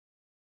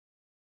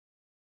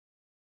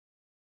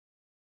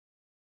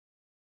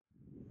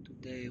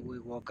Today we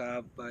woke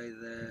up by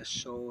the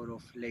shore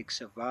of Lake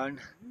Sevan,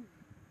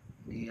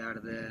 near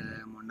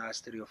the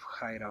monastery of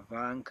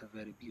Hayravank, a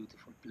very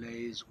beautiful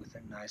place with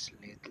a nice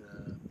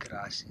little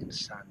grassy and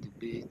sandy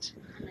beach.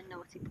 And a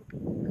naughty puppy.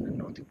 And a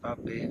naughty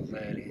puppy,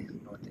 very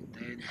naughty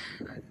indeed.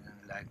 I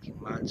didn't like him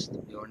much, to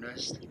be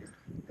honest.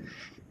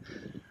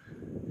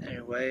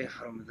 Anyway,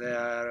 from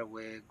there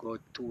we got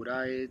 2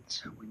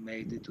 rides. We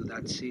made it to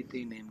that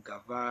city named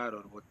Gavar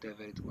or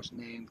whatever it was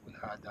named. We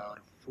had our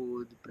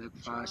food,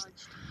 breakfast.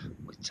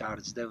 We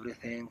charged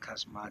everything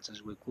as much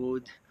as we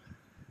could.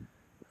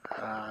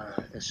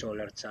 The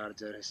solar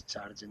charger is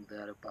charging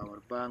their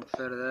power bank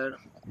further.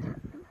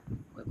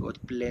 We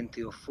got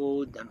plenty of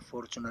food.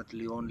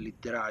 Unfortunately, only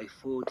dry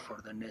food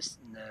for the next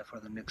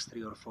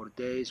 3 or 4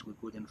 days. We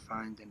couldn't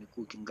find any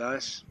cooking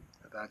gas.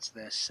 That's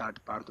the sad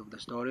part of the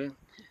story.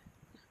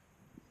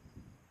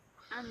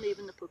 And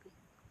leaving the puppy.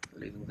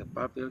 Leaving the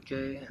puppy,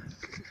 okay.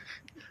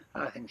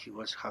 I think he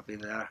was happy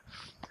there.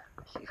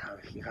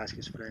 He has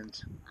his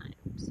friends. I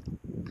hope so.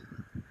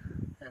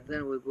 And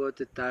then we got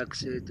a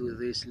taxi to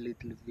this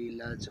little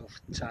village of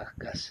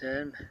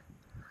Chakhasen,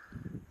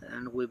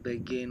 and we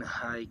begin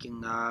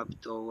hiking up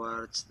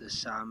towards the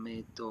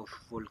summit of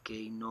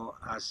volcano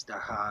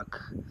Azhdahak.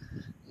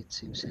 It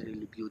seems a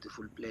really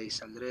beautiful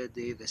place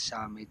already. The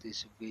summit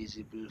is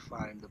visible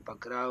far in the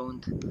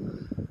background.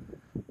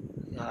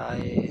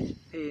 I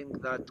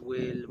think that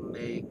we'll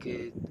make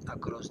it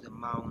across the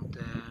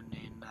mountain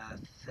in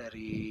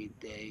 3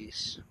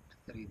 days.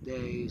 3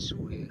 days,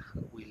 we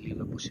leave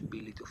a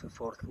possibility of a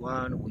 4th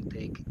one. We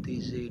take it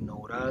easy,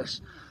 no rush.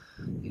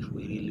 If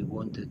we really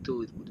wanted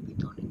to, it would be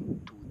done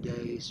in 2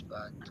 days,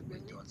 but we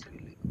don't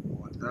really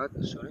want that.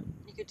 Sorry?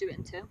 You could do it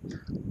in 2.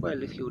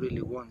 Well, if you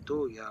really want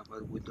to, yeah,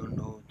 but we don't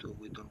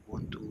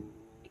want to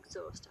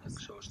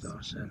Exhaust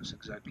ourselves,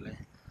 exactly.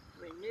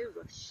 We're in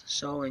no rush.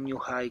 So a new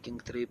hiking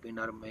trip in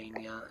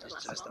Armenia is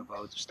just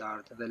about to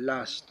start. The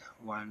last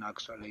one,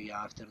 actually,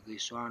 after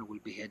this one,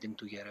 we'll be heading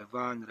to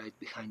Yerevan, right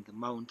behind the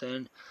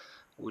mountain.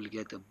 We'll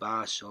get a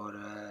bus or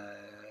a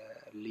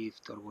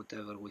lift or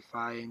whatever we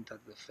find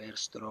at the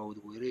first road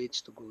we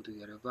reach to go to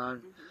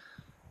Yerevan.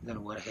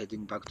 Then we're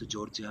heading back to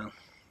Georgia.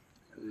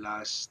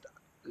 Last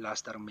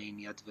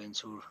Armenia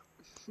adventure.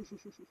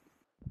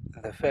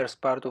 The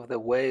first part of the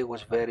way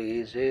was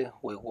very easy.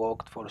 We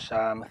walked for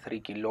some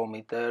 3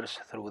 kilometers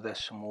through the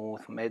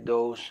smooth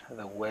meadows.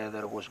 The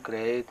weather was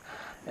great,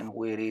 and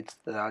we reached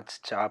that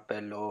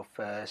chapel of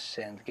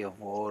Saint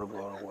Georg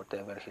or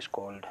whatever he's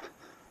called.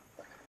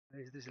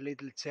 There's this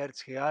little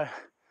church here,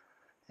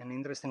 an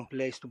interesting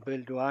place to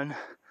build one.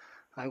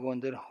 I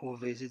wonder who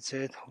visits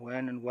it,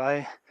 when and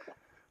why,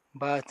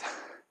 but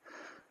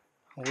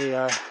we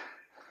are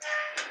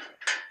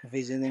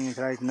visiting it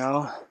right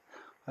now.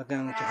 I'm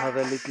going to have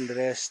a little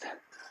rest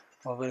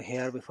over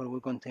here before we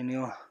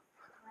continue.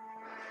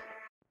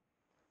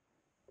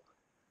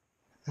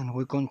 And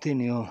we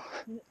continue.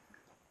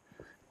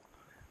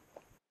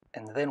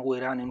 And then we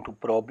ran into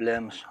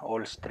problems.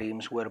 All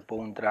streams were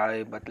bone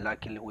dry, but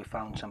luckily we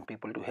found some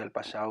people to help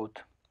us out.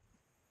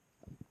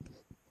 Do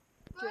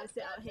you want to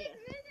sit out here?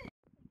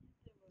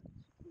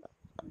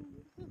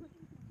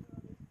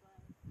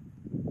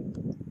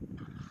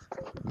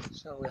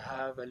 So we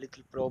have a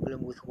little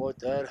problem with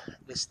water.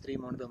 The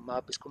stream on the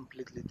map is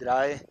completely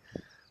dry,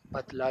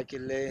 but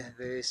luckily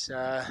there's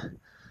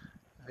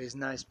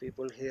nice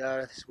people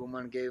here. This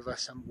woman gave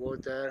us some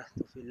water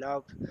to fill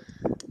up,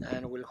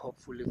 and we'll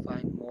hopefully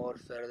find more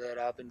further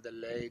up in the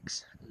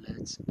lakes.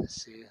 Let's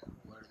see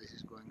where this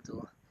is going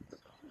to.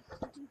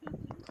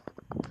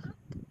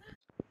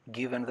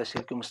 Given the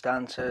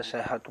circumstances,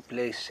 I had to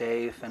play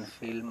safe and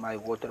fill my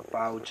water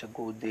pouch a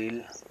good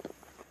deal,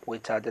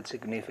 which added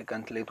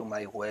significantly to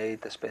my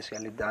weight,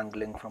 especially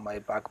dangling from my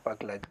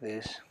backpack like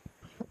this.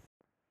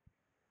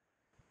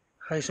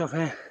 Hi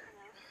Sophie,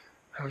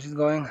 how's it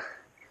going?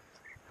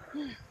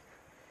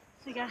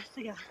 Siga.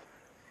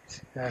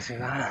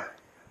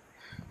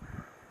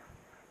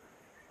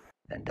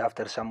 And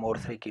after some more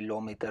 3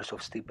 kilometers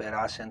of steeper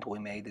ascent, we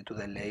made it to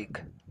the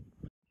lake.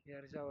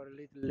 Here is our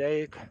little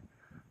lake.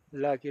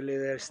 Luckily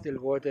there's still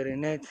water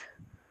in it.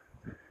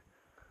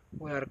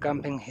 We are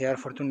camping here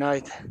for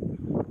tonight.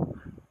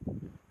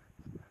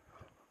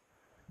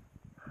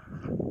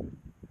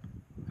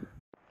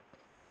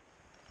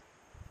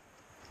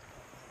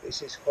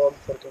 This is home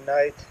for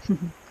tonight.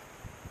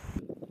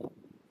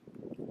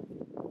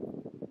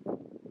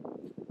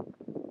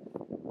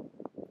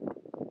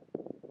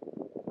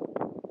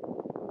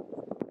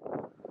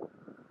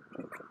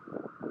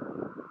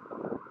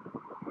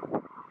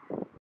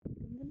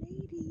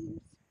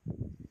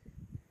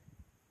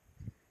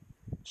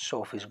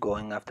 Sophie's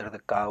going after the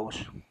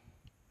cows.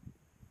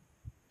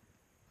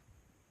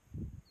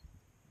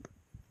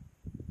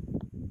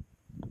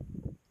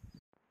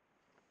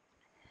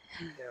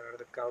 There are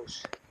the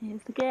cows.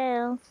 Here's the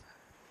girls.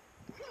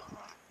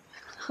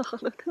 Oh,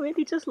 look how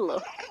they just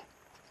look.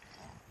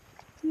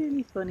 It's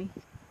really funny.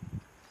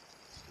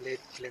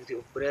 Plenty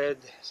of bread,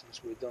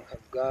 since we don't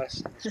have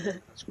gas.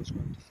 That's what's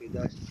going to feed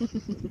us.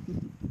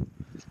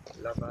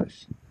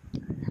 Lavash.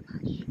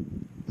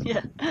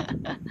 Yeah.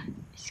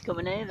 He's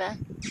coming over.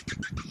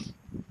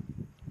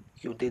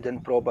 You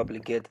didn't probably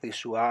get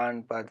this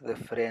one, but the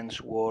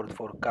French word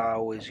for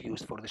cow is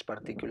used for this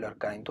particular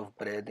kind of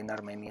bread in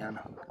Armenian.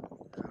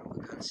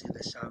 We can see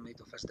the summit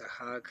of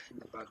Azhdahak in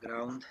the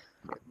background.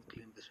 Let me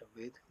clean this a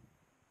bit.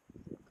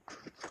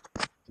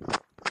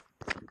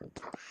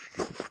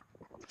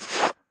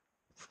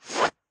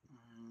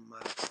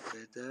 Much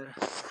better,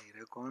 I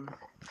reckon.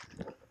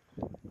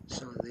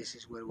 So this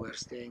is where we're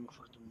staying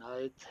for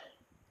tonight.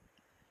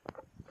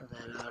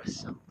 There are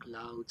some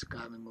clouds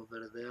coming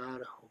over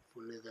there.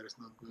 Hopefully there's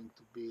not going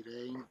to be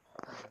rain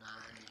and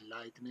any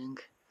lightning,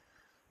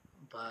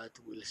 but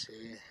we'll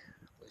see.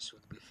 We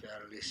should be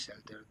fairly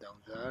sheltered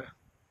down there.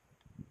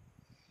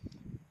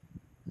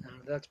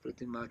 And that's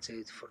pretty much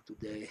it for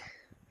today.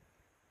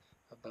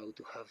 About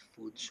to have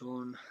food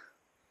soon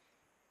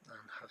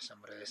and have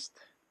some rest.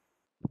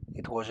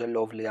 It was a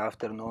lovely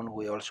afternoon.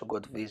 We also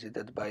got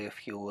visited by a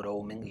few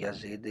roaming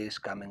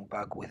Yazidis coming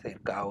back with their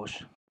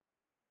cows.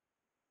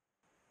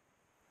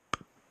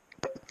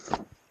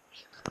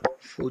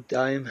 Food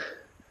time.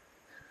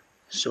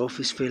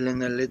 Sophie's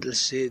feeling a little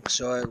sick,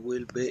 so I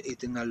will be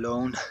eating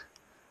alone.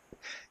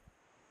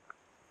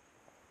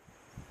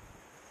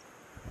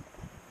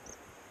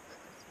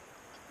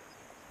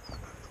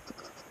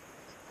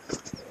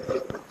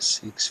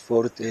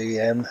 6:40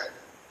 a.m.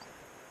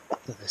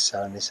 The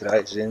sun is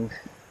rising.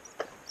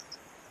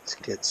 Let's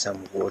get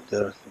some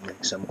water to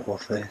make some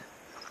coffee.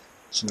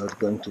 It's not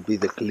going to be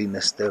the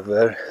cleanest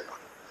ever,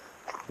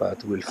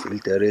 but we'll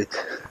filter it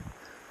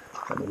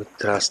and we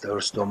trust our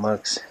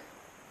stomachs.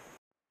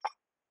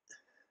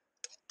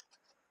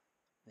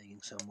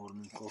 Making some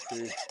morning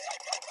coffee.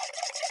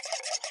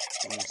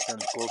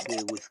 Instant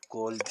coffee with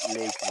cold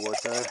lake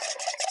water.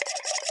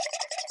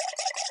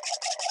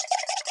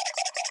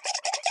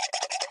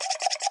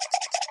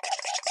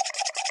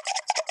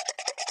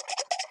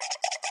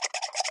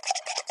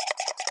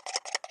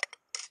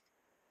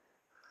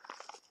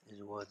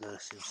 This water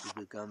seems to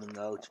be coming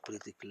out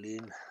pretty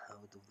clean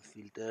out of the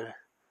filter.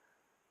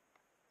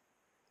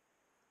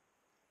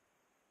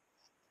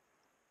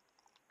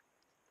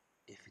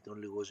 If it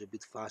only was a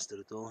bit faster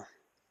though.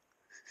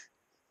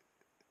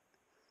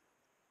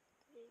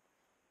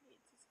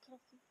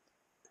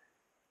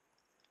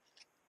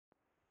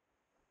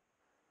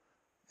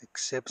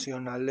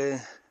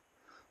 Exceptionally,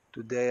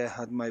 today I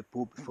had my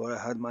poop before I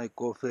had my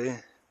coffee,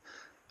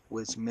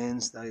 which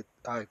means that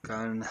I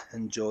can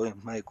enjoy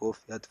my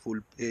coffee at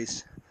full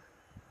pace.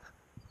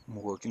 I'm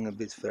walking a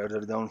bit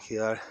further down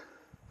here.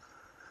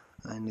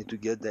 I need to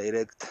get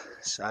direct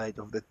side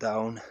of the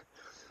town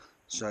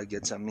so I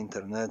get some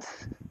internet.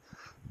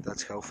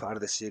 That's how far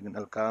the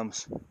signal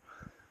comes.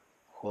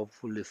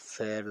 Hopefully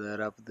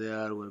further up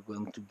there we're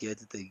going to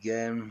get it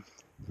again.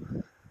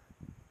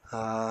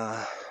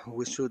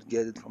 We should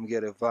get it from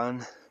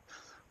Yerevan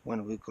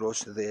when we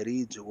cross the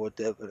ridge,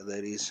 whatever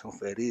there is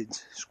of a ridge.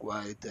 It's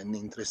quite an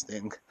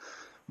interesting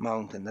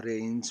mountain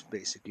range,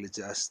 basically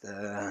just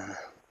an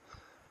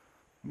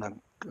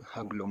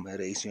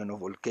agglomeration of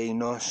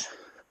volcanoes.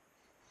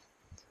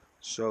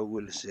 So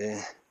we'll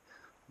see.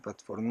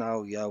 But for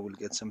now, yeah, we'll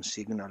get some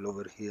signal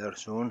over here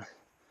soon.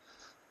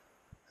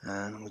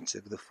 And we'll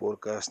check the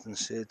forecast and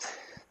see it.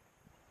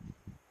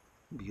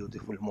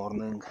 Beautiful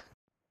morning.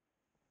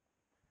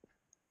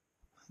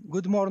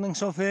 Good morning,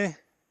 Sophie.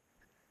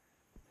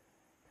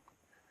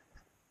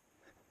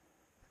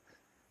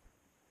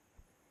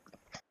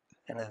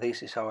 And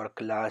this is our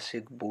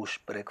classic bush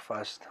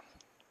breakfast.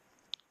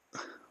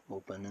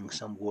 Opening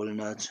some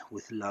walnuts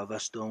with lava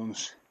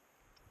stones.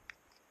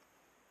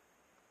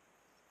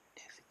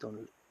 If it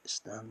only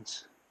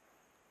stands.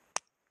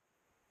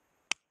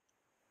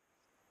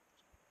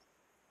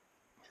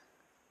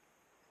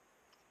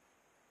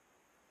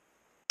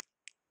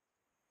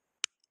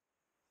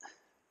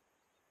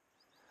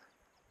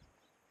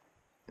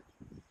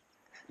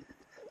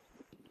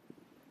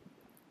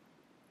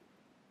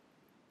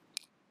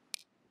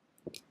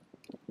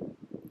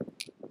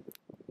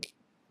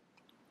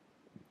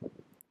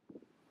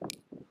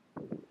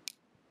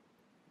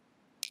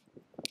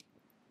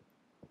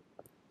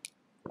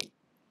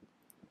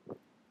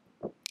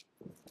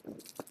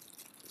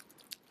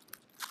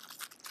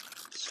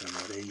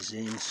 Some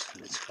raisins.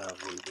 Let's have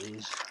all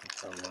these.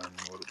 Let's have one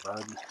more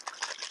bag.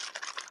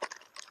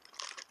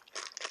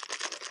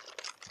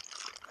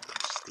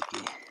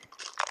 Sticky.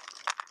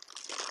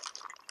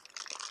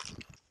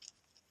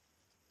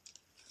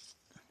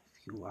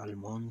 A few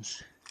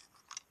almonds.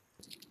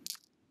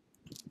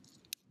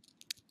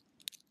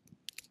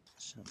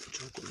 Some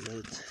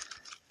chocolate.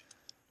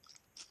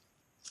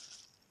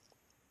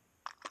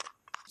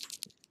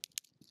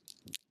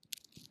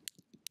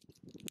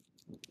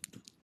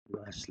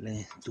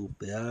 Lastly, 2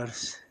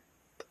 pears.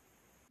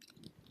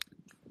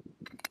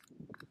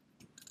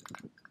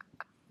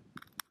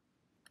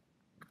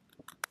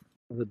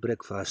 Have a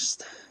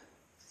breakfast.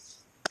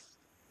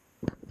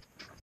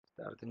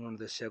 Starting on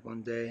the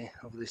second day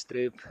of this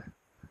trip,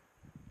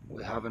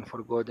 we haven't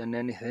forgotten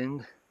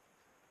anything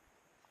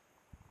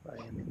by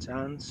any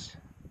chance.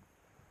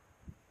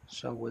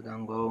 So we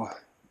can go.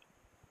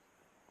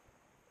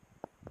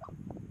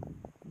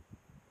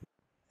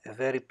 A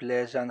very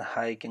pleasant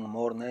hiking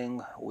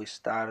morning. We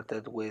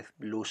started with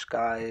blue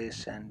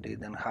skies and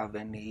didn't have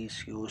any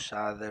issues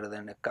other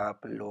than a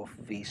couple of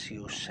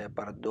vicious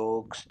shepherd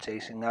dogs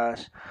chasing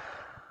us,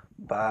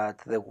 but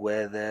the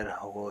weather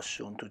was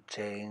soon to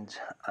change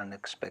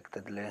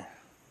unexpectedly.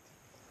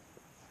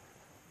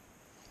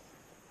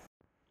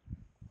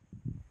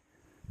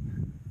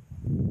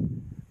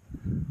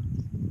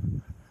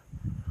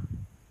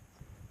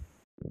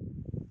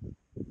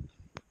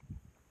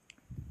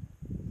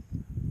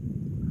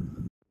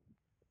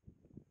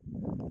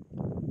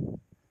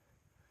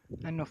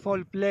 And of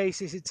all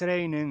places, it's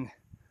raining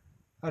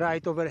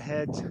right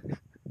overhead.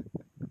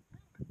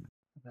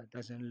 That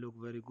doesn't look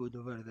very good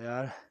over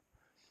there.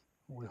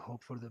 We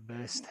hope for the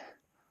best.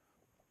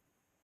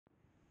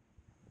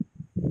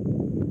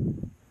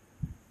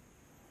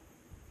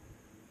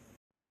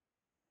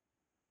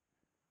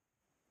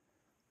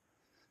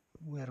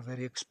 We are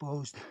very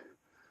exposed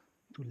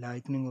to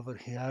lightning over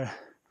here.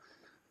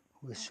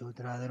 We should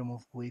rather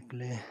move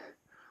quickly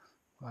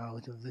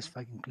out of this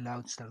fucking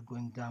cloud, start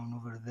going down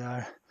over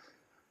there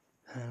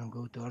and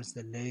go towards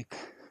the lake,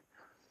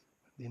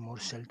 be more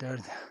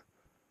sheltered.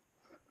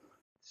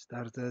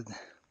 Started.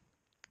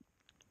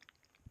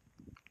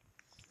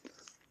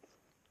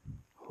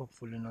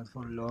 Hopefully not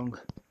for long.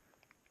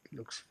 It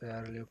looks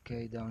fairly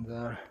okay down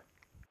there.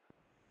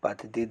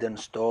 But it didn't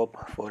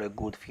stop for a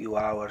good few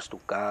hours to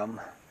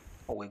come.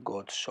 We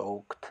got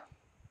soaked.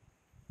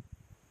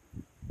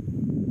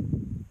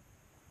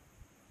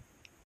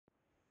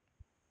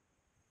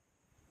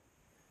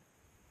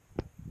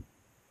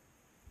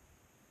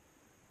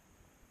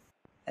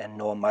 A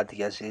nomad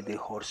Yazidi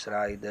horse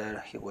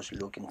rider, he was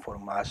looking for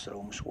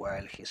mushrooms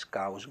while his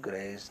cows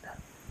grazed.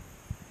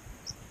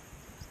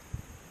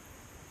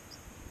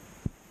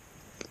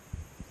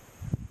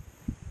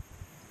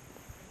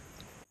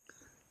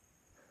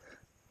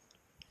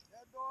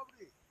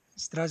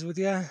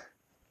 Здравствуйте.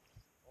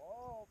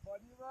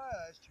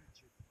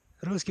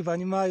 Русский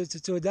понимаю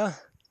чуть-чуть, да?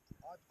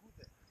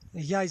 Откуда?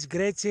 Я из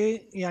Греции,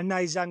 и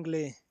она из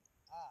Англии.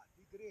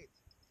 Ты грек.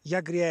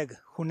 Я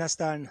грек,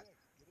 Хунастан.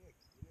 Грек.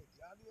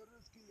 Я не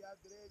русский, я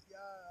грек,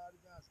 я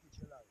армянский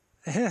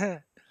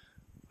человек.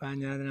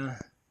 Понятно.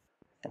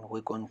 And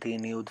we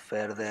continued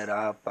further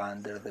up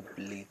under the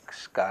bleak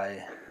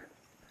sky.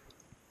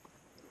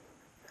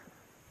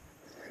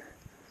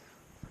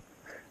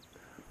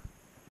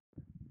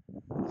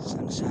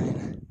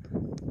 Sunshine,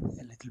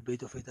 a little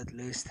bit of it at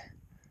least.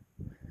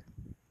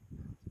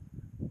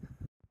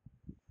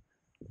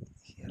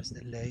 Here's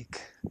the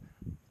lake,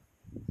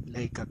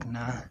 Lake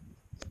Akna.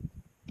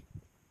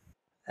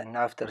 And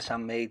after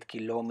some 8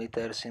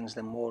 kilometers since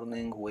the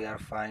morning, we are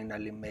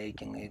finally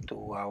making it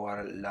to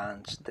our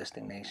lunch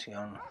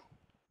destination.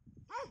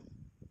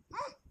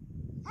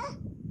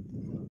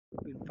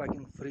 Been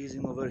fucking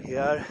freezing over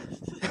here.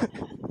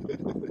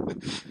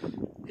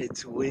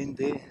 It's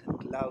windy,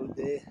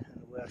 cloudy,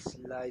 and we're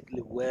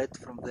slightly wet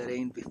from the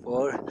rain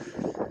before,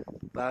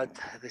 but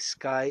the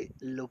sky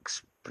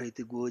looks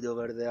pretty good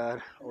over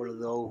there,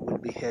 although we'll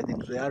be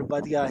heading there.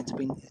 But yeah, it's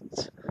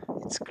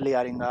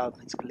clearing up.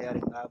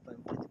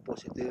 I'm pretty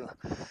positive.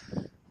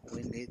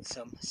 We need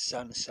some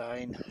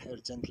sunshine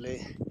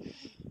urgently.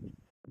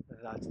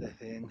 That's the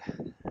thing.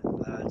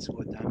 That's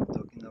what I'm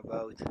talking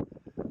about.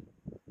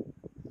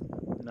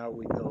 Now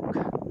we talk.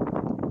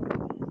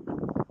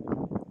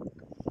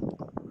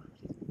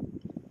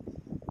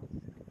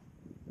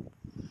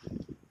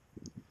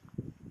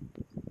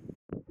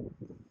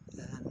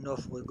 And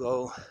off we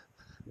go.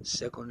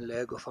 Second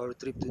leg of our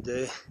trip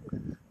today.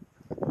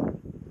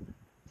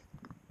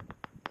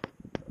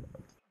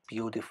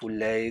 Beautiful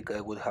lake.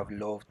 I would have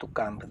loved to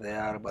camp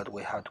there, but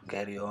we had to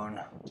carry on.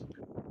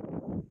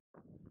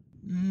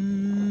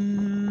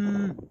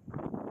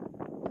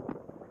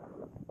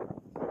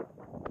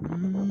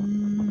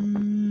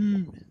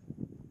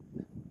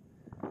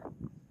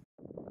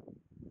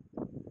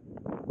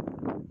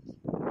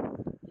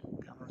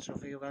 Come on,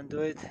 Sophie, you can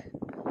do it.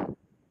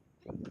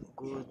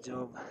 Good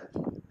job.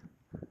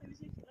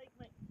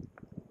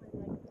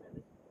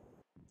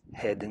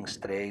 Heading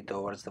straight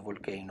towards the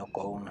volcano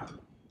cone.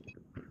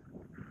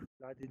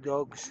 Bloody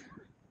dogs.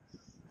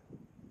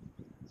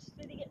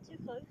 Did they get too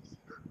close?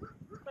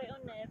 Quite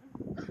unnerving.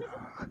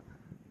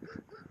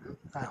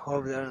 I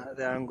hope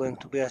they aren't going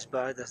to be as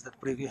bad as that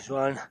previous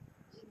one.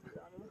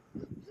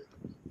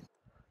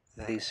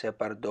 These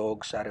shepherd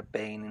dogs are a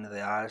pain in the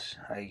ass.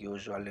 I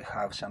usually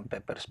have some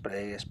pepper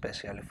spray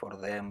especially for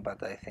them,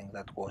 but I think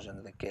that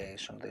wasn't the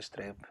case on this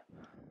trip.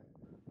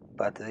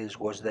 But this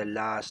was the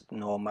last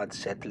nomad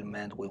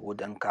settlement we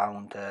would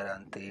encounter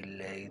until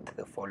late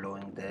the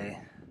following day.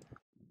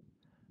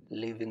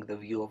 Leaving the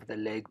view of the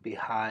lake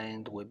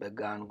behind, we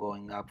began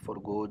going up for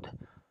good,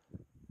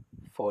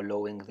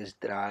 following this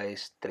dry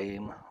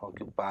stream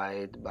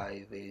occupied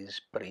by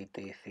these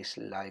pretty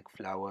thistle-like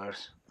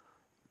flowers.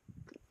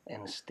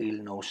 And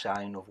still no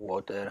sign of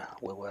water.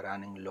 We were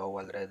running low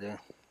already.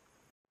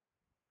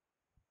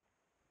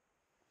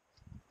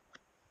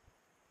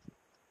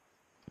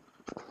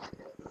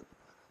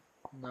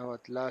 Now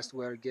at last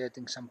we are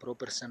getting some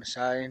proper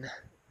sunshine.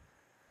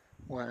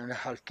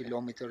 1.5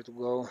 kilometers to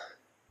go.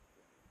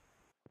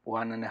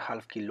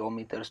 1.5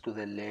 kilometers to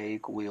the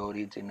lake we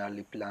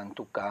originally planned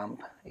to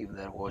camp if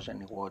there was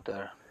any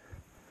water.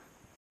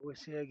 We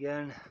see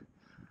again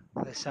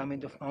the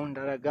summit of Mount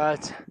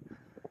Aragat.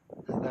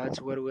 That's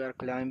where we are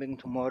climbing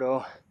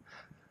tomorrow.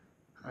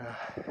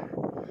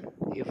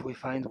 If we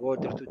find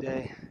water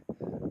today.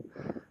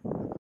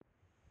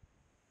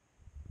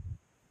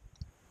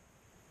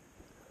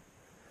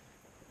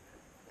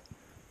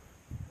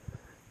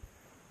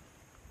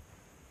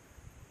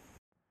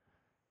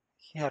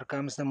 Here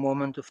comes the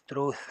moment of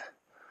truth.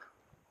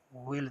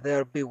 Will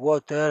there be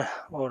water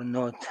or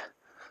not?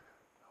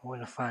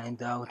 We'll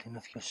find out in a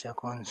few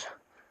seconds.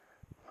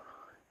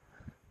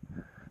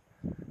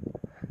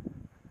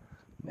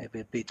 Maybe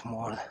a bit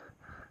more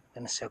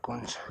than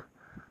seconds.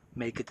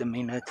 Make it a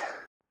minute.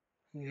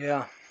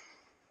 Yeah,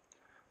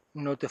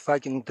 not a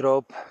fucking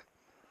drop.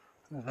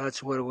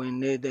 That's where we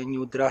need a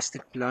new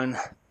drastic plan.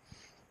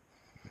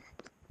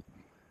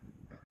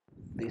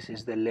 This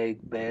is the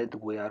lake bed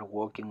we are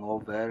walking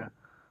over.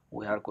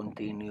 We are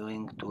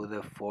continuing to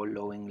the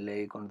following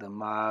lake on the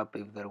map.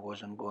 If there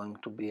wasn't going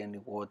to be any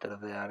water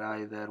there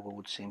either, we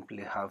would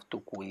simply have to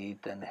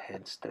quit and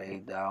head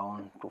straight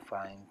down to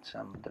find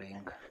some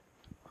drink.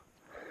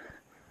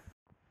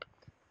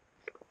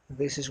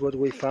 This is what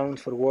we found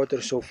for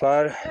water so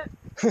far.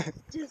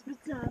 Just with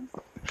some.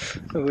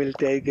 We'll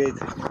take it.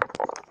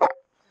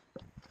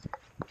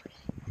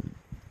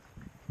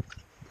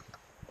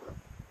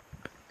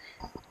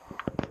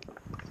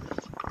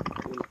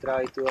 We'll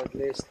try to at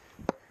least.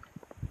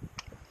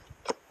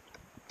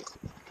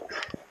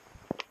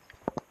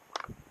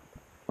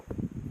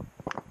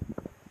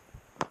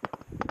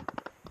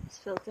 This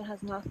filter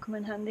has not come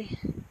in handy.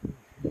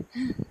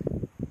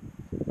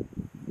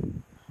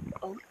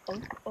 Oh,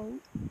 oh, oh.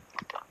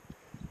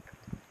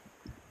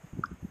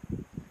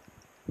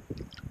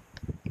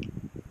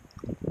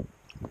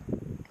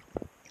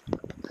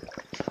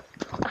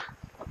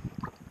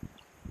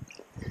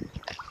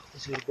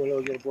 Is your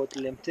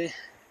bottle empty?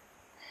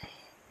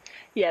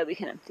 Yeah, we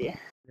can empty it.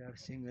 We are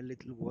seeing a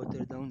little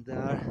water down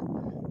there,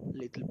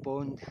 little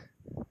pond.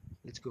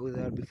 Let's go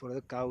there before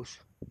the cows.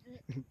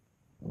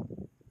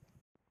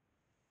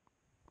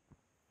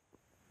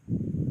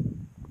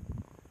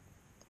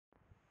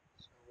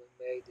 So we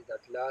made it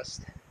at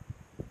last.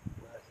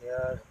 We are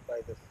here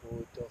by the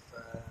foot of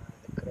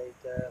the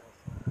crater of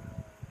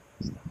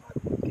Azhdahak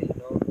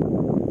Volcano.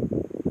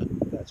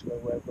 That's where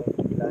we are going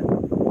to climb.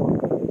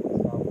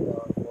 We found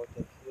our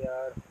water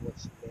here,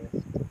 what's left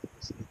of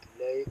this little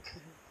lake.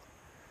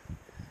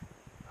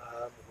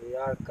 We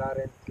are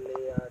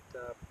currently at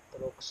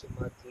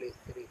approximately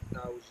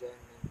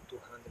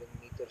 3,200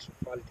 meters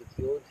of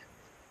altitude.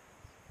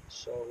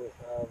 So we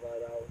have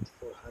around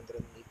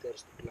 400 meters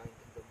to climb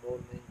in the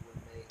morning. We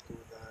may do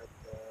that.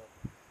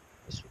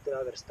 We should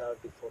rather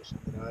start before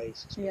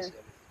sunrise, especially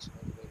if it's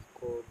not very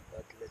cold.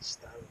 But let's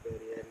start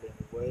very early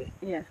anyway.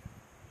 Yeah.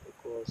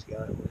 Because we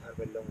have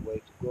a long way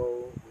to go.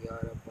 We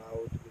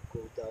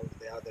go down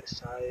the other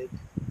side,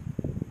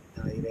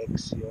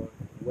 direction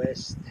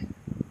west.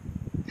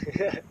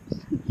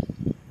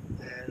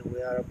 And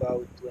we are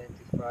about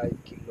 25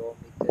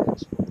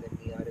 kilometers from the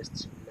nearest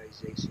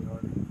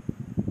civilization.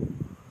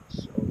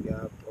 So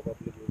yeah,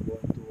 probably we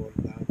won't do all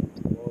that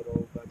tomorrow,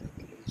 but at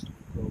least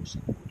we go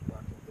some good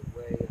part of the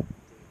way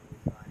until we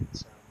find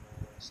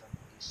some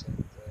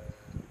decent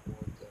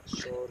water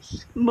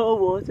source. More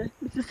water.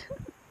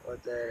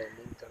 Water and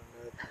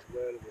internet as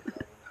well. We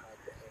haven't had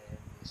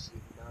any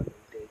signal all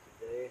day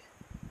today,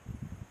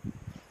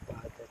 but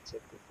I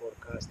checked the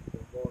forecast in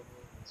the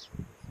morning. It should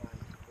be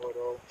fine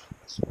tomorrow,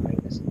 as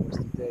fine as it was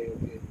today.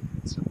 Okay, we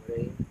had some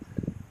rain,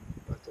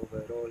 but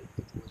overall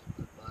it wasn't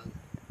that bad.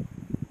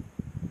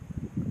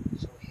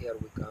 So here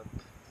we camp.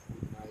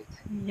 Good night.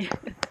 Yeah.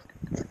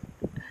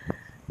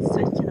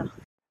 Switch it off.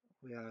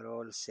 We are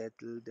all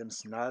settled and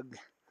snug.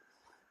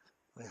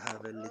 We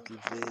have a little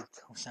bit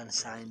of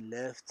sunshine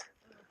left.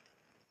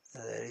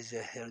 There is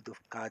a herd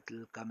of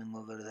cattle coming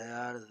over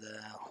there.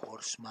 The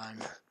horseman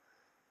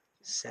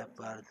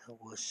shepherd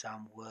was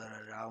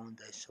somewhere around.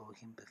 I saw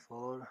him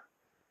before.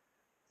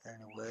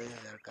 Anyway,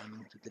 they are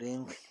coming to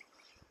drink.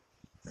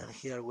 And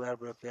here we are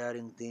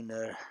preparing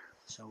dinner.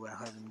 So we are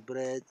having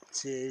bread,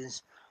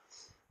 cheese.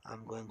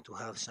 I'm going to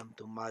have some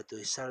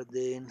tomato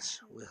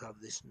sardines. We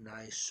have this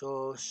nice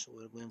sauce.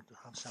 We're going to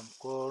have some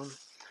corn.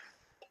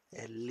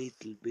 A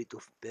little bit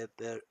of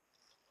pepper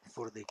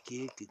for the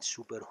kick. It's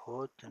super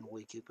hot, and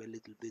we keep a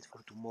little bit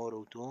for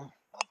tomorrow too.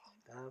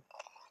 Tap,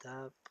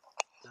 tap,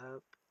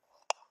 tap,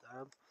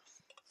 tap.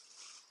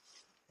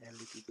 A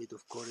little bit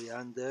of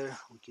coriander.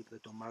 We keep the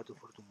tomato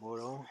for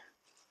tomorrow.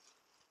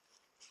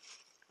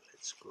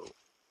 Let's go.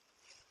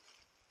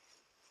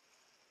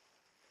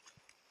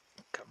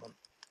 Come on.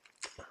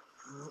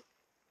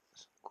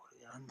 Some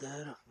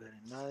coriander,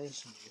 very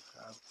nice. And we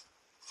have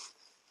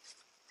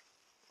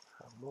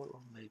more,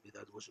 or maybe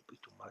that was a bit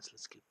too much.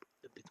 Let's keep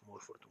a bit more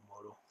for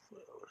tomorrow, for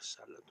our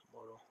salad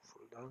tomorrow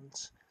for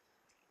lunch.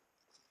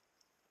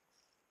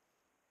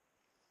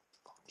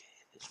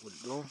 This will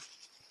do.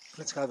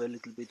 Let's have a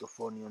little bit of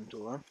onion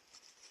too, huh?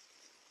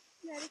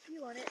 Yeah, if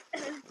you want it.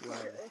 Well,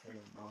 I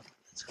don't know.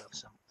 Let's have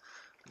some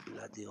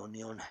bloody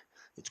onion.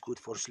 It's good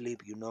for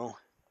sleep, you know.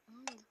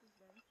 Oh, this is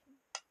very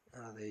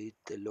true. They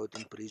eat a lot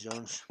in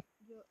prisons.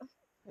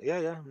 Yeah.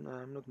 Yeah, no,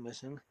 I'm not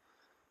messing.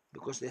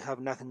 Because they have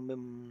nothing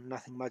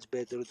much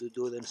better to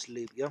do than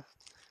sleep, yeah?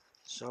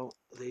 So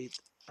they eat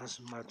as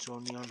much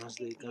onion as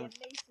they can. The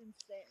Masons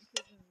stay in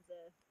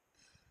prisons.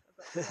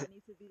 I've got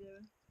plenty to be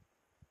doing.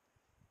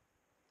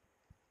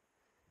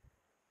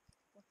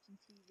 Watching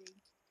TV.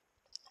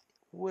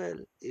 Well,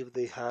 if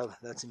they have,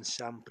 that's in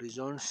some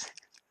prisons.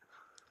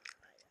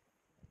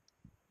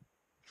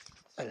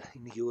 Well,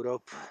 in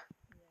Europe.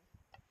 Yeah.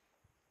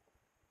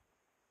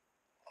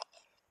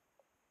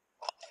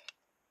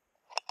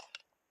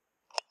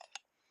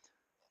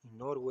 In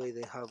Norway,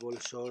 they have all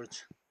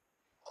sorts.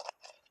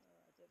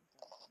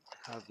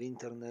 Have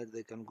internet,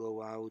 they can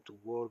go out to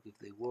work if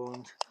they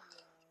want.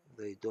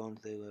 They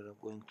don't, they were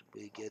going to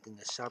be getting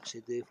a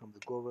subsidy from the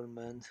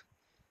government.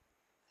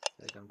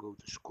 They can go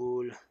to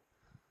school.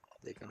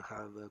 They can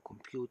have a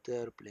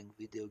computer, playing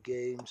video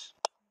games.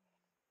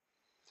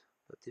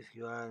 But if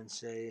you are in,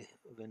 say,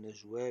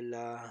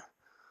 Venezuela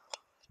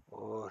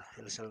or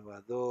El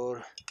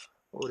Salvador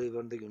or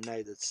even the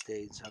United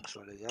States,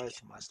 actually, yeah,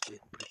 it must be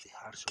pretty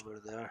harsh over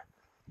there.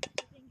 I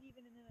think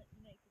even in the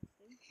United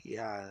States.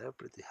 Yeah, they're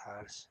pretty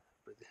harsh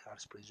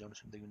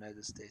prisons in the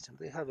United States, and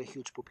they have a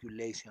huge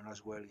population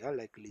as well, yeah,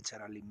 like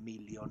literally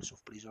millions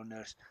of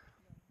prisoners.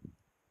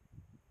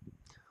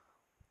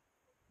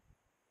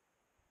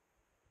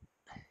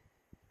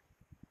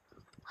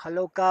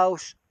 Hello,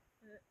 cows.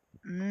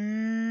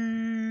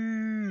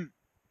 Mm.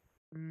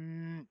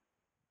 Mm.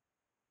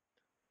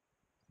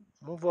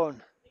 Move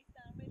on. They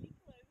stand really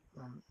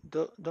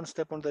close. Don't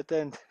step on the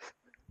tent.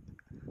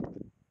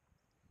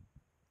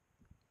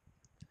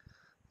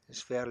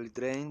 It's fairly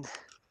drained.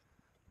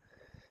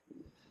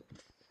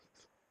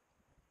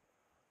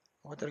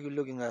 What are you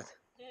looking at?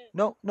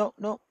 No, no,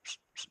 no. Psst,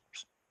 psst,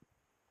 psst.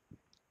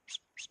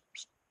 Psst, psst,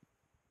 psst.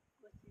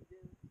 What you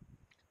doing?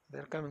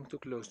 They're coming too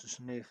close to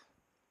sniff.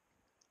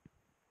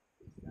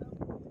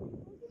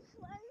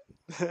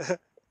 Throw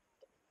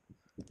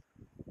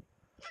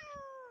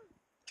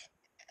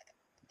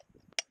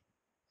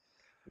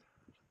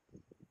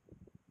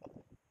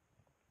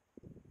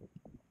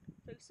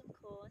some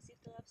corn, see if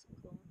they'll have some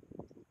corn.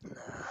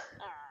 Nah,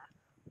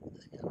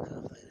 they don't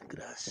have any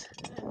grass.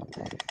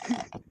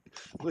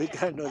 We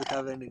cannot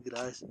have any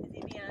grass. Is he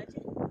in the edge?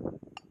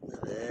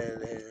 There.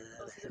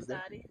 Or to the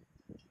side?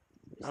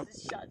 This is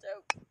his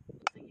shadow. I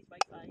think he's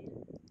right by you.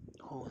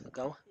 Oh, the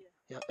cow?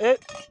 Yeah. Yeah.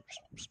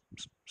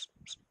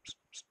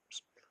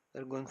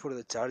 They're going for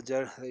the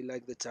charger. They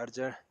like the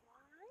charger.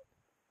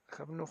 Why? I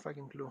have no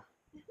fucking clue.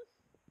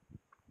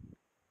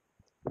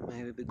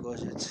 Maybe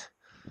because it's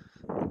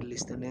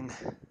glistening.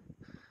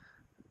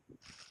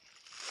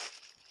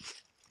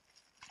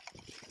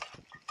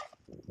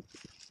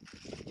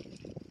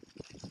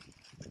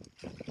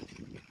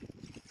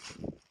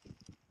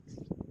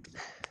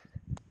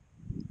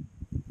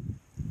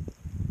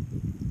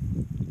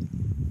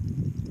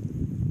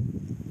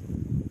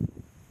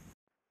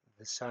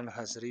 The sun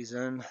has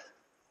risen.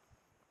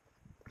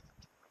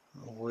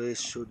 We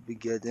should be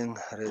getting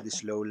ready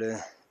slowly.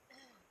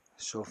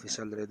 Sophie's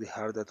already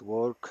hard at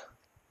work.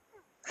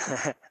 I'm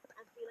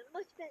feeling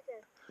much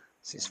better.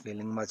 She's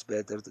feeling much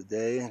better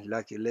today,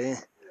 luckily. Yeah.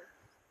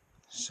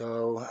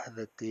 So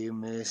the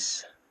team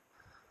is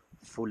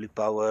fully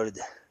powered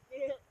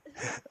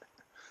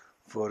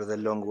for the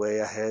long way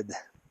ahead.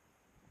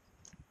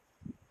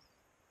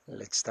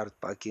 Let's start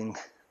packing.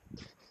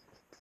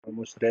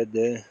 Almost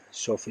ready.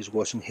 Sophie's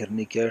washing her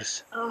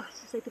knickers. Oh,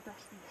 she's like the best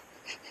thing.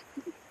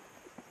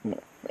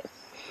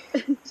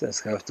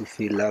 Just have to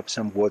fill up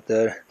some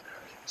water.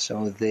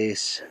 So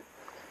this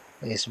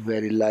is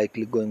very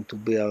likely going to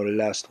be our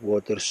last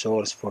water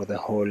source for the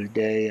whole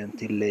day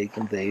until late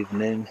in the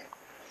evening.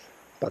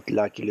 But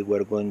luckily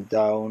we're going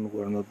down,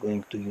 we're not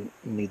going to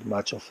need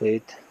much of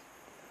it.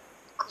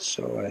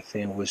 So I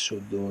think we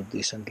should do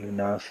decently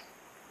enough.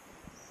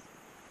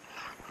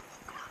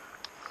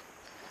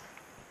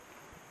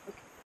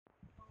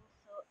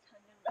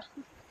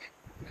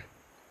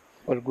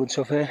 All good,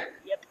 Sophie?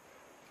 Yep.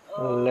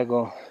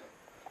 Lego.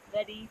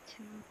 Ready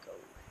to go.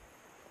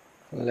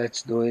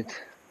 Let's do it.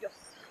 Yes.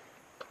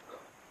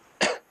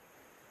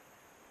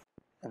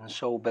 And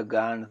so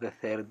began the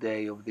third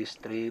day of this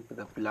trip.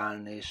 The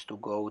plan is to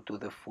go to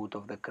the foot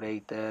of the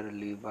crater,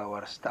 leave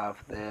our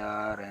stuff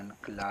there and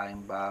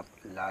climb up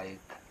light.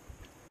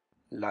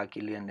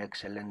 Luckily an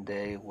excellent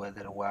day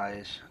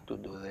weather-wise to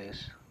do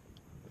this.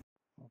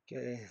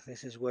 Okay,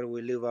 this is where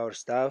we leave our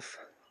stuff.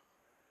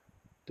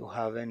 To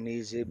have an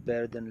easy,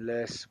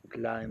 burdenless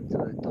climb to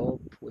the top,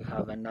 we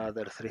have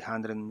another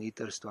 300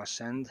 meters to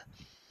ascend.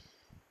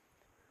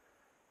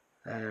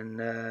 And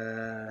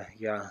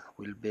yeah,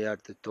 we'll be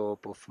at the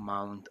top of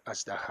Mount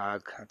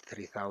Azhdahak at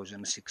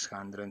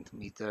 3,600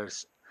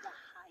 meters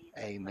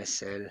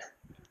AMSL.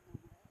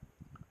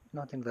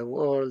 not in the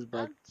world,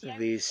 but Yeah.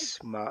 this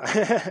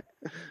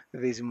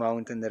this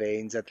mountain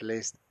range, at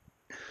least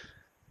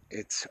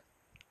it's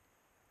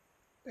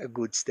a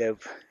good step.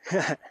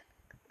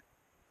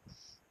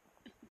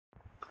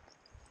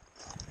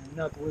 And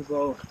up we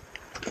go,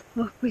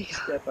 Up we go.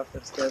 step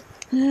after step.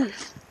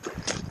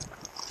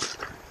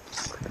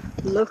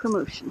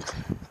 Locomotion.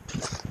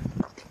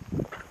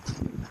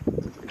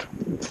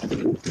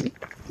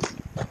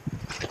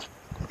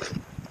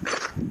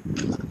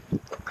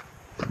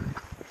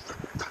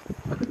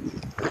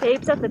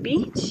 Babe's at the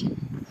beach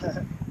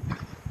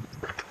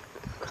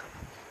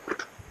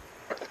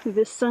with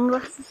his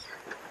sunglasses.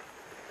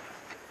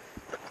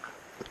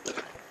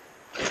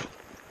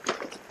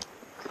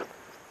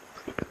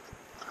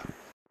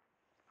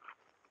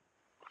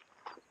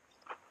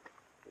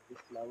 These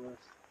flowers,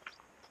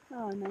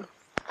 Oh, nice.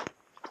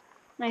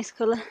 Nice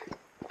colour.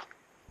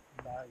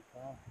 light,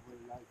 huh? We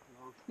like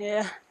those.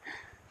 Yeah.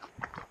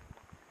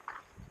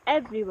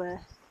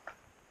 Everywhere.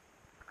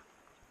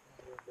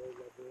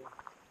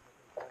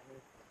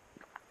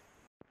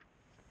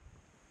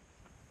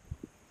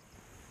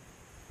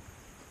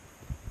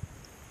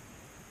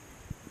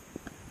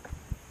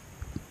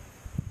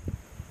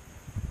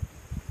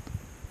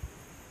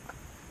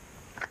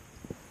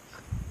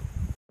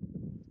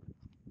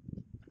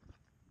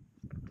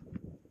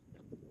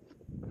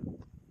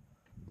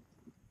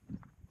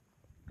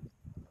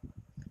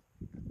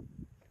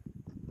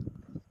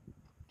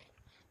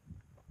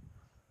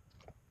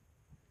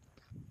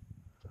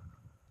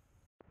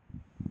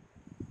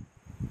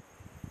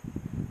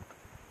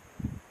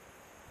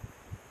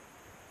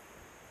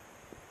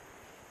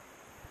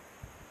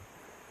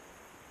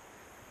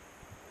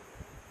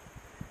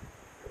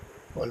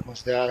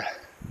 Almost there.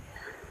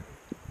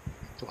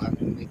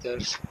 200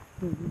 meters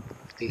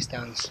of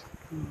distance.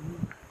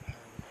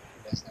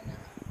 Less than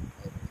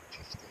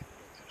 50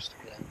 meters to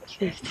climb or so.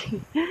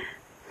 50.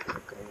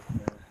 Okay,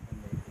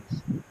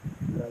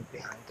 right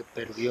behind the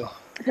purview.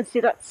 I can see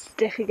that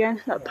stick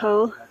again, that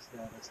pole. That's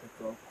the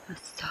top.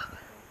 That's the top.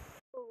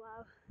 Oh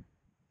wow.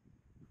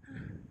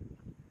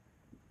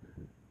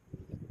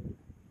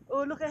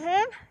 Oh, look at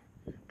him,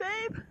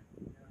 babe.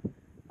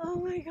 Oh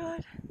my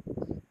god.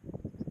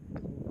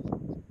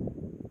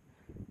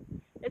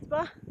 It's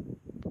what?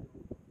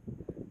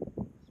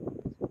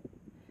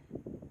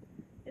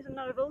 Is it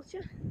not a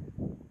vulture?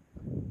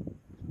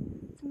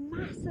 It's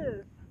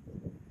massive.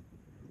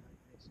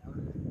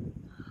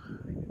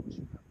 Maybe we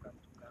should have come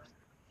to camp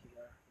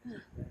here.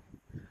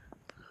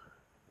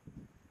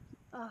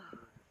 Oh,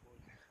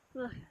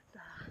 look at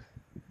that.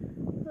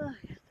 Look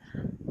at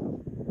that.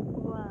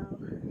 Wow.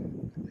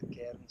 The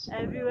cairns.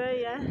 Everywhere,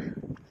 yeah.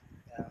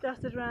 Yeah.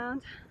 Dotted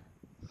round.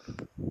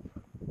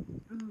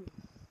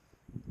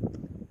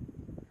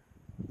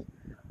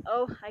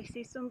 Oh, I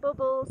see some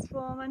bubbles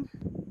forming.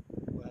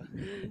 Well,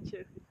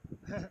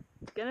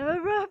 It's gonna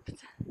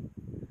erupt.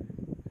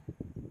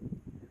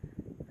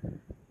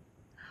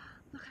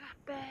 Look at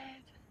that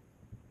bed.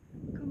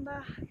 Come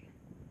back.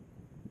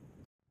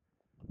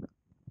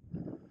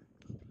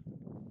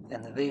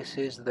 and this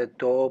is the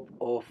top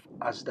of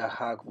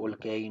Azhdahak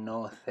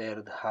Volcano,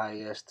 third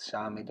highest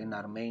summit in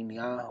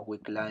Armenia. We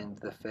climbed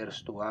the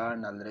first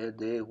one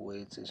already,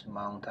 which is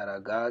Mount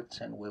Aragat,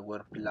 and we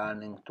were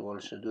planning to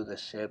also do the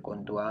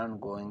second one,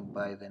 going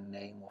by the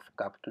name of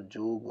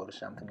Kaptujug or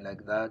something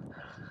like that.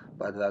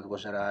 But that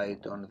was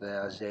right on the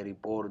Azeri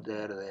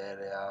border, the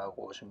area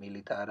was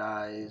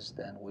militarized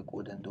and we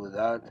couldn't do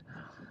that.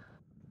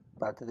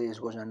 But this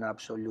was an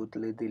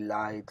absolutely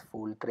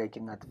delightful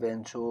trekking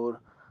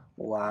adventure,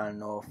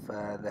 one of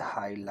the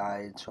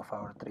highlights of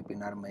our trip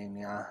in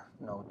Armenia,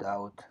 no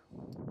doubt.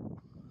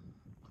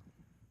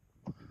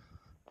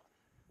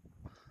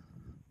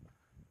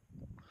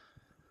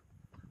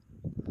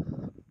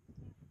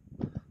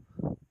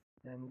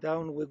 And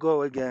down we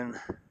go again,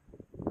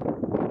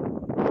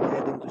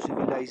 heading to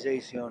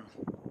civilization.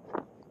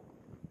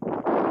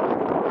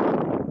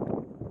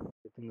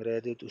 Getting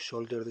ready to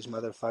shoulder these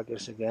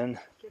motherfuckers again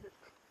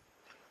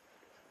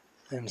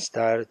and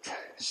start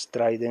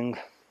striding.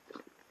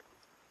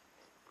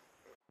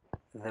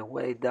 The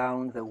way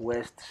down the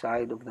west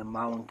side of the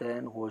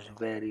mountain was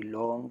very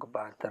long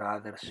but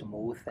rather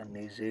smooth and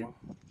easy.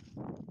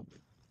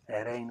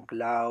 A rain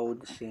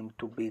cloud seemed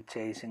to be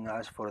chasing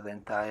us for the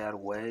entire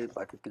way,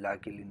 but it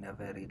luckily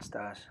never reached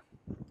us.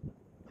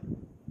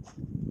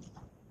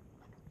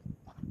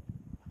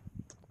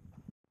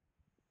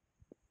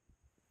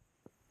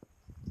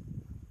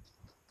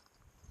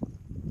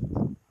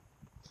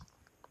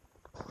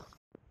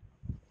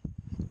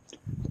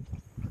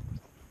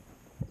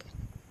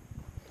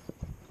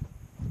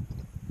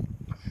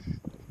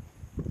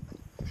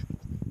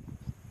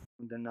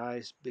 The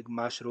nice big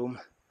mushroom,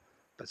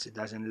 but she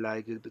doesn't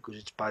like it because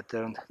it's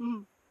patterned.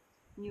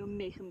 You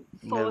make him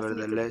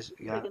Nevertheless,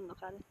 yeah. Look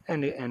at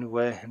it.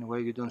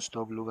 Anyway, you don't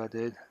stop, look at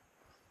it.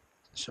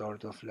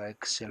 Sort of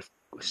like self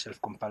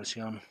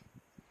compulsion.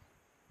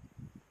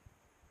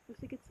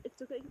 Looks like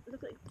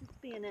it's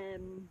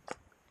being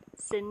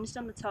singed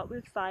on the top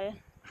with fire.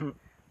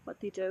 What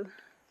they do,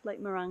 like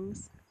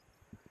meringues.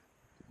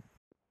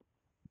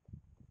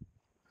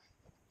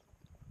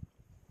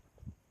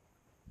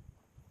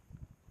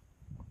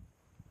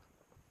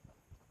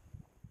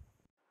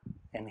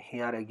 And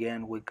here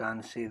again we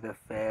can see the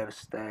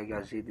first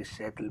Yazidi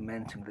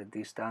settlements in the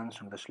distance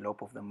on the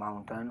slope of the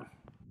mountain.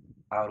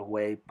 Our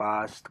way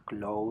passed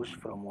close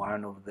from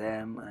one of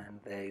them, and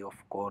they of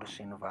course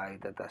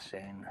invited us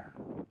in.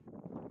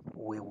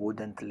 We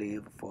wouldn't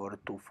leave for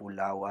 2 full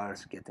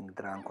hours getting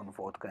drunk on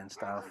vodka and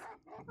stuff.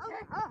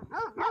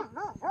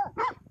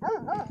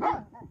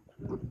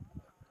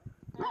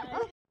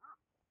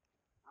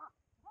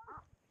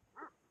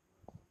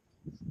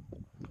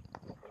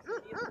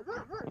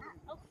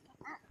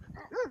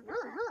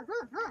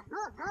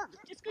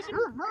 Just because you...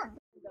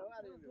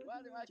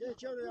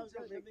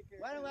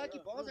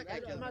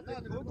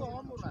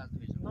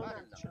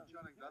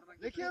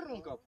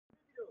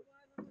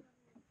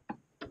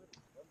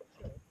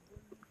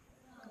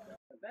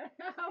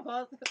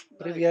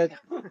 Привет!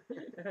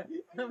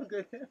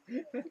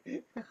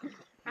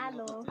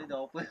 Hello.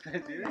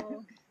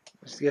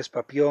 Здесь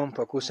попьем,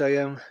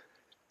 покусаем.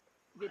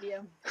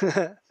 Video.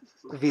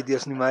 Видео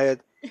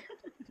снимает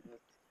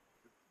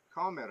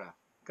Камера.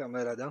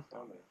 камера, да?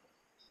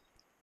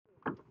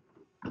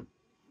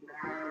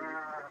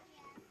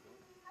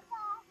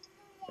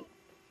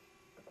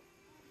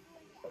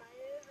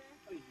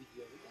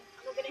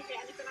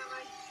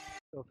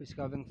 Sophie's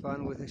having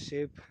fun with the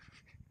sheep.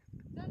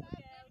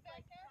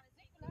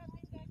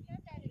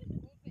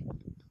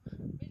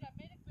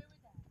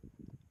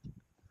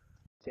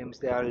 Seems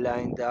they are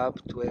lined up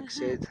to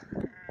exit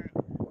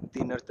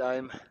dinner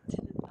time.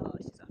 Oh,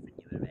 she's offering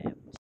you a rib.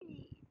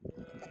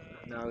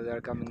 Now they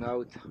are coming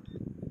out.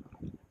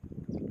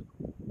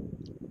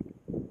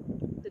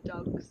 The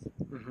dogs.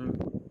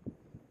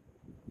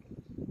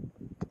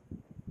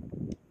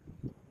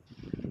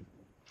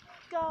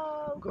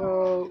 Go,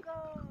 Go.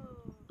 go.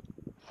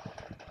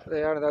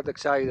 They are not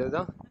excited,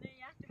 huh? And then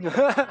you have to be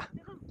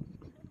after them.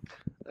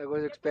 I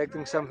was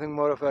expecting something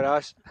more of a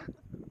rush.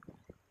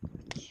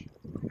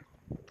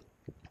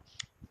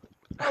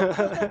 Oh,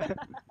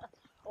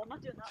 I'm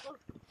not doing that, look.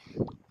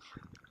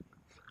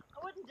 I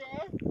wouldn't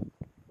dare.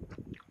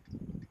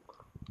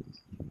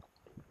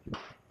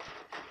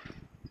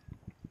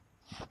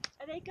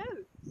 Are they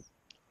goats?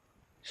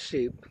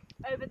 Sheep.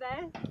 Over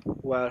there?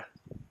 Where?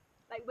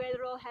 Like where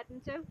they're all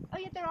heading to? Oh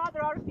yeah, there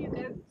are a few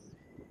goats.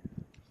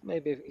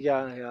 Maybe,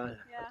 yeah. Yeah.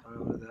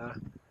 Over there.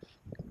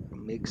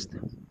 Mixed.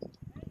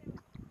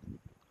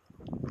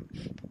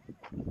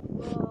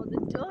 Whoa, the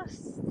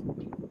dust.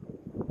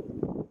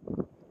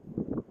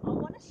 I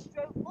want to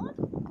stroke one.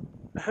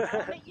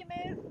 I'll make you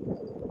move.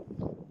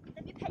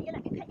 Let me pet you,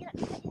 let me pet you, let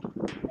me pet you.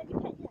 Let me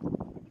pet you, let me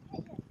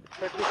pet you.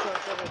 Pet this one,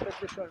 Sophie, pet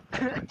this one.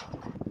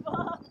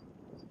 What?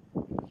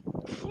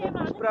 Pet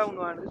this brown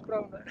one, this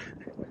brown one.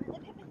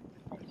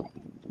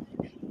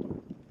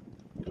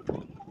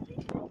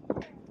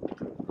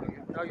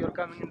 Now you're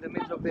coming in the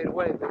middle of their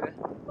way, baby.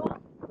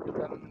 What? You're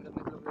coming in the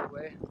middle of their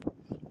way.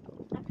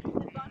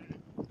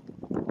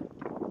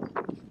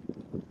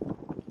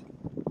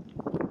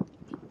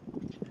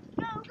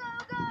 Go, go,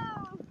 go!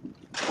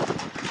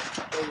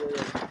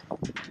 Yeah.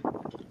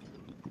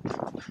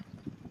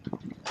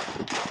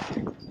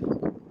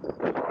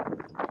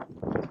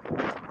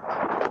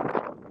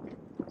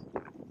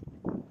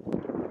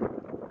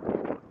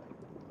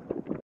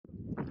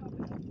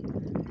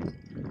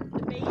 The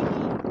baby.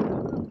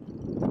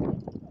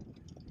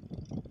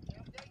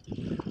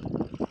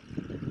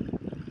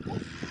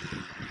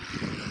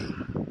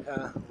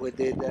 We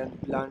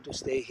didn't plan to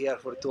stay here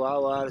for 2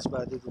 hours,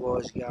 but it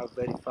was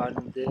very fun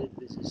indeed.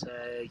 This is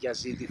a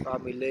Yazidi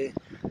family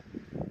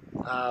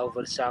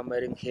over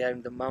summering here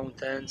in the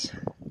mountains.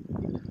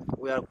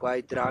 We are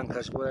quite drunk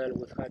as well.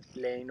 We've had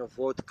plain of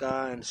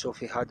vodka and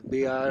Sophie had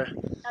beer.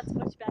 That's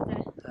much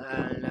better.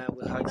 And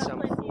we had got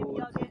some plenty of food,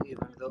 yogurt.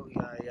 even though,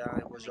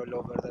 it was all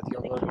over that The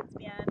yogurt. kids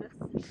behind us.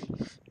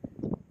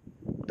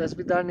 До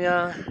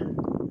свидания.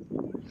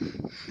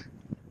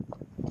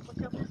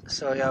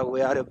 So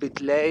we are a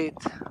bit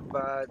late,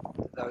 but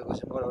that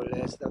was more or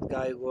less, that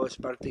guy was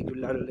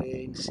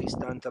particularly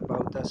insistent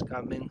about us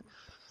coming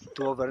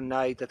to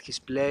overnight at his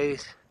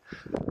place,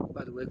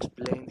 but we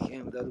explained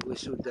him that we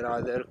should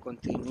rather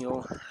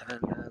continue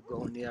and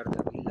go near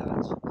the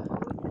village,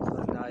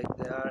 overnight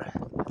there,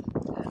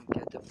 and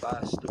get a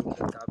bus to the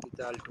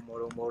capital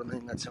tomorrow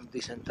morning at some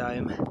decent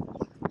time.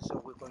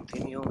 So we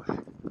continue.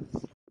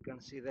 You can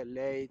see the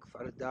lake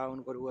far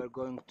down where we are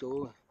going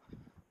to.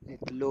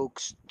 It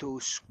looks too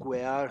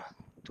square,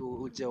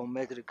 too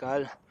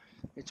geometrical.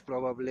 It's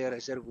probably a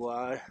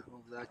reservoir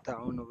of that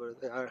town over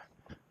there,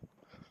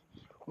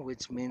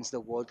 which means the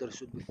water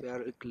should be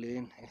fairly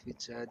clean if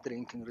it's a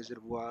drinking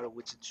reservoir,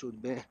 which it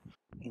should be.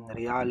 In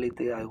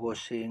reality, I was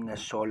seeing a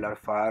solar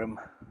farm.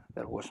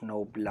 There was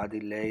no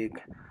bloody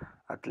lake.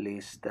 At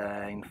least,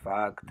 in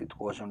fact, it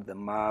was on the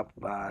map,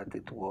 but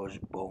it was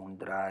bone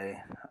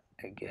dry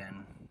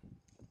again.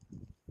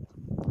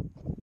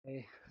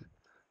 Hey,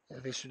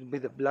 this should be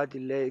the bloody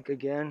lake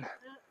again.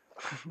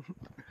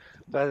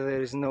 But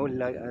there is no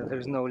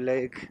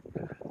lake.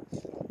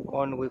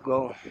 On we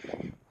go.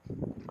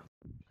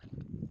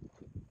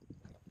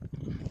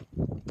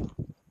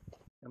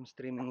 I'm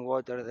streaming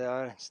water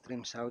there. It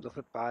streams out of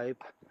a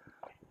pipe.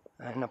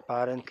 and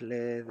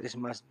apparently this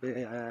must be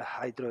a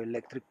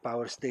hydroelectric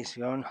power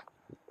station,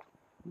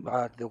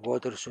 but the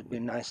water should be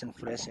nice and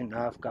fresh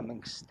enough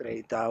coming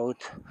straight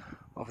out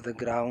of the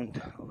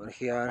ground over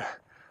here.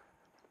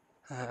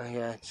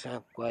 Yeah, it's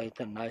quite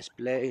a nice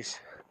place,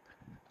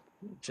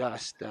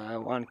 just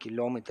 1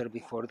 kilometer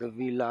before the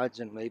village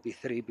and maybe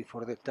 3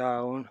 before the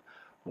town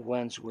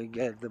once we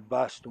get the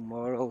bus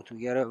tomorrow to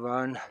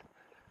Yerevan.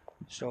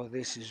 So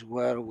this is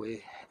where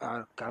we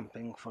are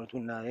camping for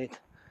tonight.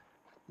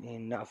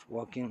 Enough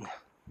walking.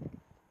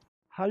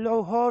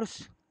 Hello,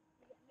 horse.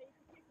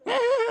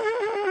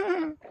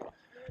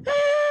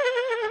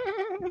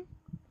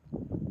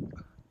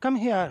 Come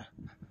here.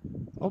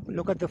 Oh,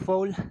 look at the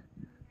foal.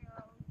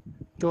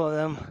 Two of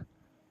them.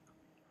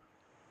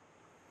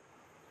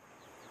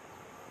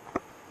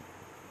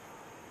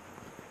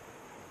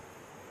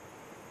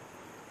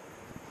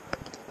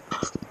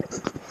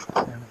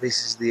 And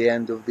this is the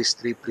end of this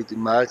trip pretty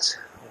much.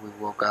 We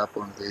woke up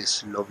on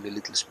this lovely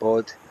little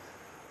spot.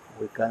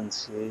 We can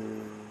see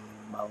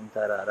Mount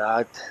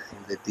Ararat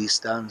in the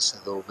distance,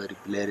 though very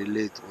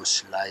blurrily. It was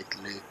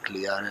slightly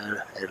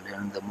clearer earlier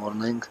in the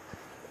morning.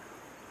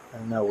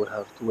 And now we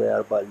have 2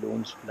 air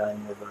balloons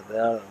flying over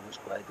there. It was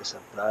quite a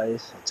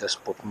surprise. I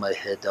just popped my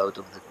head out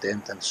of the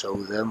tent and saw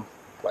them.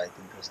 Quite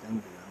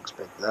interesting, didn't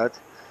expect that.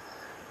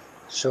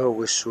 So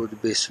we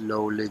should be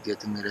slowly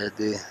getting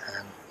ready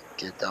and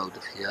get out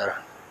of here.